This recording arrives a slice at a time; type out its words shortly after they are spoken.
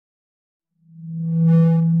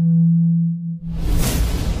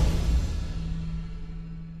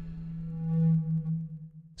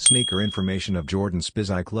Sneaker information of Jordan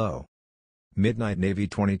Spizike Low. Midnight Navy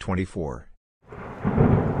 2024.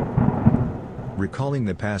 Recalling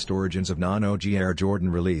the past origins of non-OG Air Jordan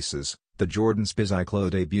releases, the Jordan Spizike Low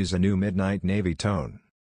debuts a new Midnight Navy tone.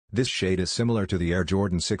 This shade is similar to the Air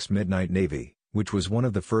Jordan 6 Midnight Navy, which was one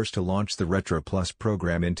of the first to launch the Retro Plus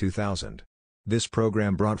program in 2000. This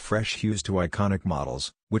program brought fresh hues to iconic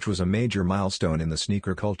models, which was a major milestone in the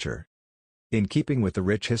sneaker culture. In keeping with the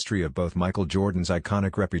rich history of both Michael Jordan's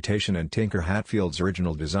iconic reputation and Tinker Hatfield's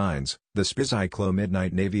original designs, the Spizike Low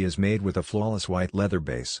Midnight Navy is made with a flawless white leather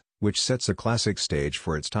base, which sets a classic stage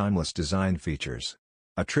for its timeless design features.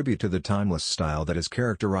 A tribute to the timeless style that has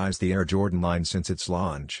characterized the Air Jordan line since its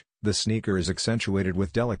launch, the sneaker is accentuated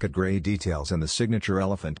with delicate gray details and the signature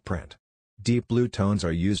elephant print. Deep blue tones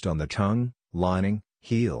are used on the tongue, lining,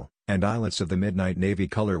 heel, and eyelets of the Midnight Navy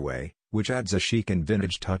colorway, which adds a chic and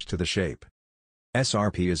vintage touch to the shape.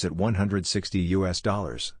 SRP is at $160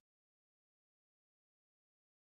 US.